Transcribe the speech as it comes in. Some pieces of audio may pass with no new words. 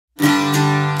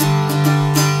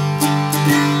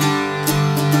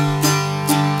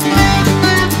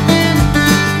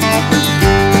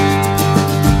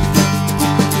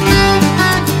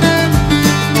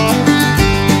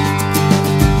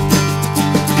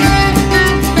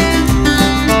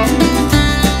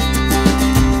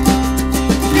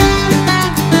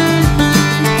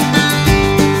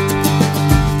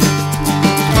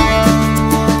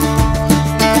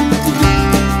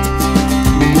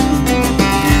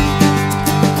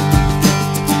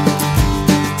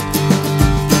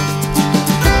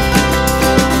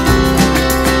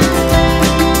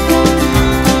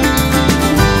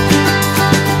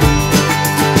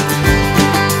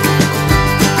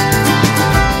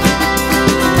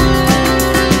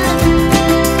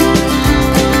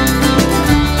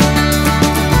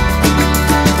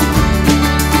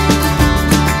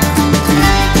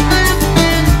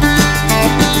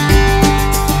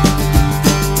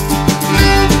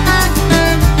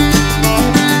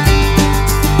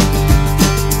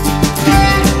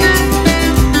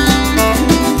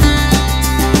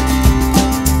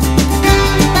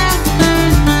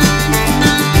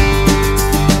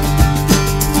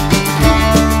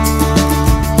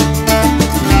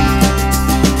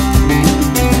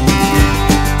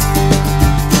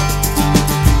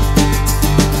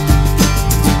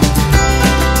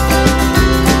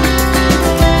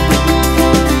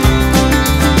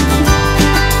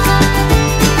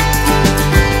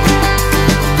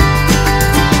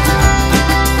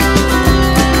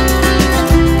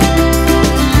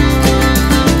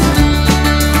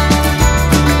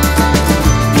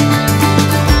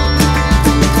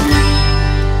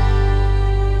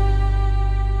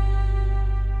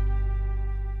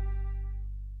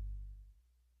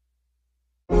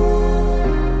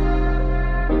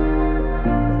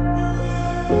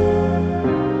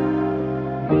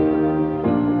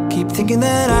thinking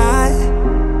that I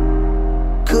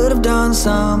could have done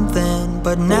something,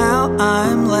 but now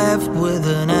I'm left with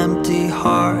an empty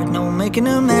heart. No making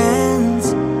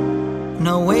amends,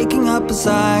 no waking up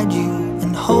beside you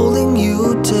and holding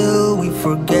you till we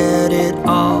forget it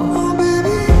all.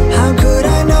 How could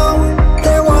I know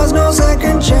there was no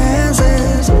second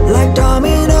chances? Like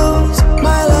dominoes,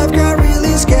 my life got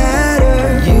really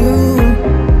scattered. You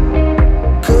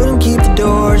couldn't keep the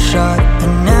door shut,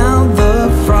 and now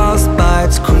the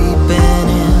frostbite's creeping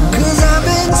in. 'Cause I've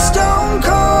been stone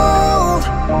cold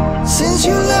since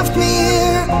you left me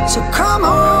here. So come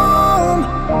home,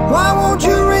 why won't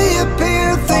you reappear?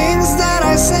 Things that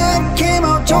I said came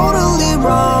out totally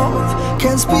wrong.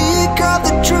 Can't speak of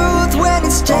the truth when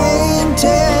it's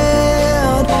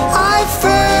tainted. I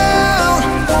fell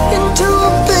into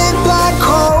a big black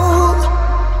hole.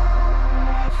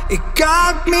 It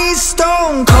got me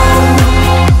stone cold.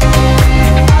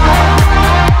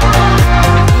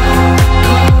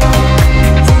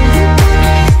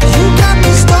 You got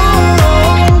me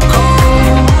stone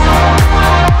cold.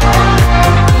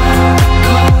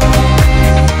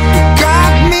 You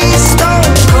got me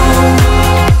stone cold.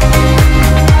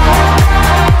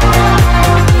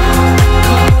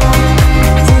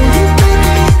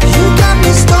 You got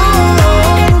me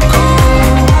stone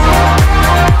cold.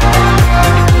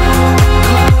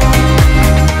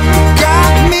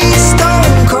 Got me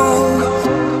stone cold.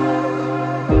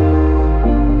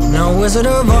 No Wizard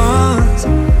of Oz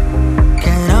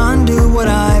can undo what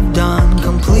I've done.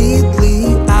 Completely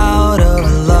out of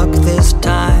luck this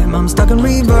time. I'm stuck in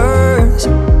reverse.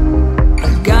 I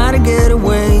gotta get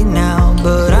away now,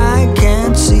 but I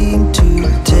can't seem to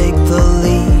take the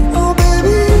lead. Oh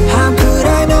baby, how could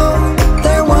I know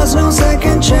there was no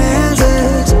second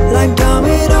chances? Like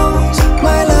dominoes,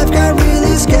 my life got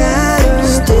really scattered.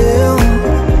 Still,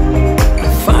 I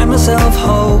find myself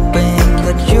hoping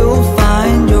that you'll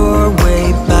find your way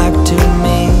back to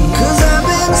me. 'Cause I've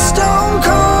been stone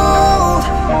cold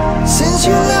since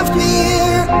you left me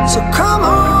here. So come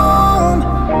home,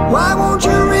 why won't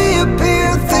you reappear?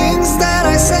 Things that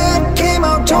I said came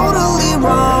out totally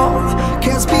wrong.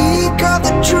 Can't speak of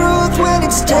the truth when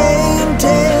it's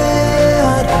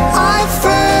tainted. I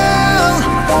fell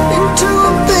into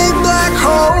a big black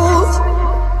hole.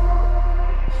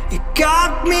 It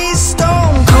got me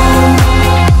stone cold.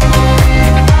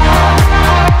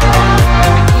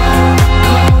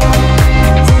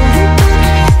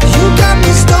 You got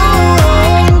me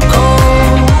stone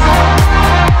cold.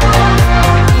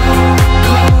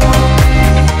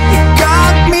 You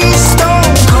got me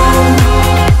stone cold.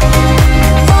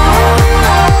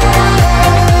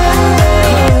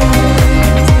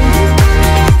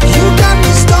 You got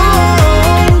me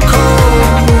stone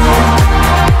cold.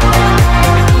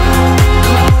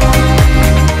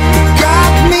 You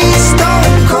got me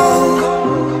stone cold.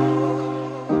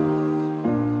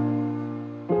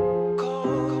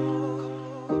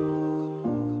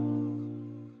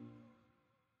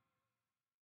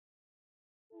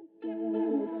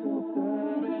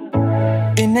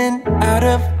 In and out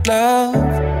of love,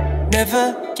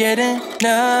 never get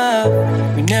enough.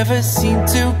 We never seem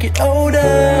to get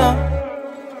older.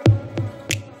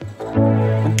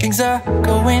 When things are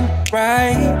going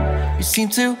right, you seem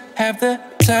to have the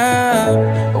time,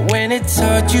 but when it's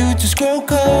hard, you just grow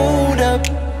cold up.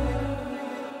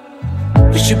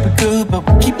 We should be good, but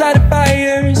we keep lighting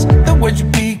fires. The words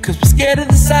repeat, 'cause we're scared of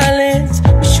the silence.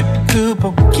 We should be good,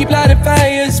 but we keep lighting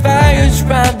fires, fires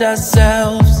around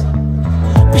ourselves.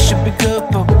 We should be good,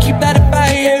 but we keep lighting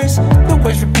fires. The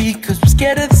words repeat, 'cause we're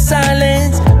scared of the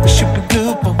silence. We should be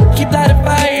good, but we keep lighting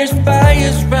fires,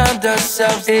 fires around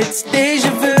ourselves. It's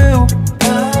deja vu.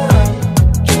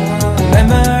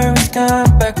 Memories come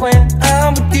back when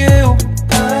I'm with you.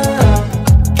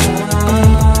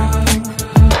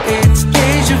 It's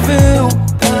deja vu.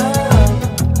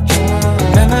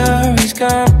 Memories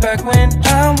come back when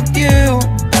I'm with you.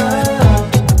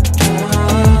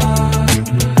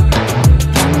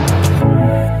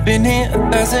 Been here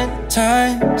 1,000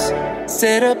 times.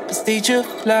 Set up a stage of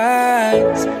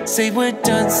lies. Say we're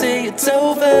done, say it's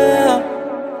over.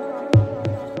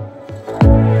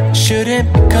 Shouldn't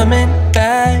be coming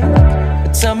back,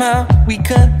 but somehow we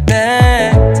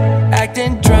connect.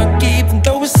 Acting drunk even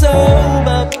though we're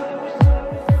sober.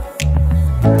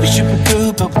 We should be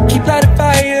good, but we keep lighting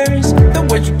fires. The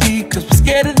words repeat, 'cause we're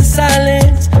scared of the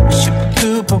silence. We should be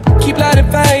good, but we keep lighting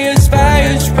fires,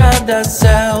 fires around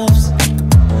ourselves.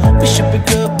 We should be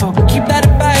good, but we keep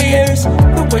lighting fires.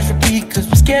 The words repeat, 'cause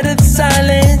we're scared of the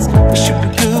silence. We should be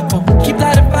good, but we keep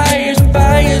lighting fires,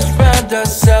 fires around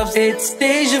ourselves. It's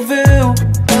deja vu.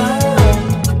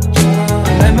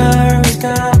 Memories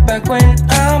come back when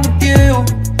I'm with you.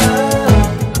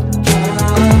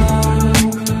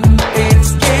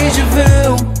 It's deja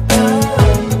vu.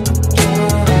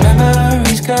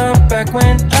 Memories come back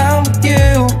when I'm with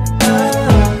you.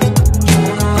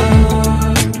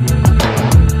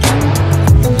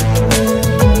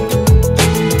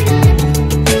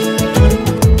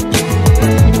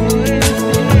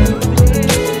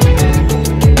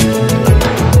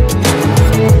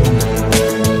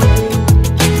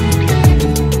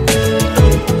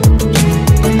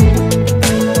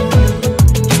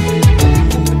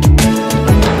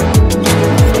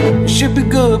 Should be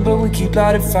good, but we keep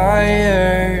lighting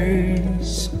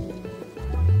fires.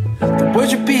 The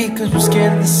words repeat cause we're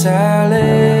scared of the silence.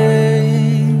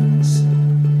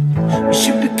 We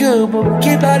should be good, but we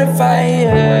keep lighting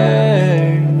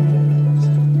fires.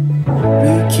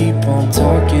 We keep on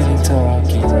talking and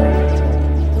talking,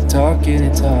 talking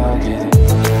and talking.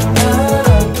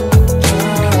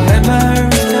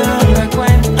 Memories